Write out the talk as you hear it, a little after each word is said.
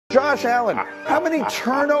Josh Allen, how many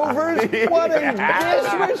turnovers? What a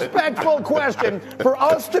disrespectful question for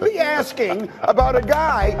us to be asking about a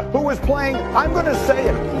guy who was playing, I'm going to say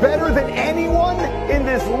it, better than anyone in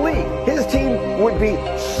this league. His team would be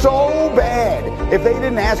so bad if they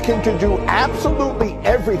didn't ask him to do absolutely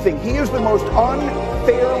everything. He is the most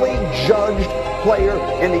unfairly judged player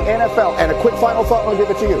in the NFL. And a quick final thought, and I'll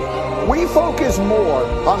give it to you. We focus more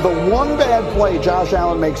on the one bad play Josh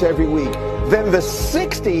Allen makes every week than the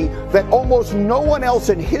 60 that almost no one else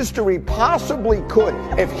in history possibly could.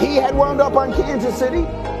 If he had wound up on Kansas City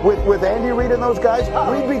with Andy Reid and those guys,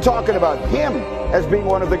 we'd be talking about him as being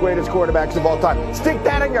one of the greatest quarterbacks of all time. Stick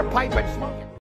that in your pipe and smoke it.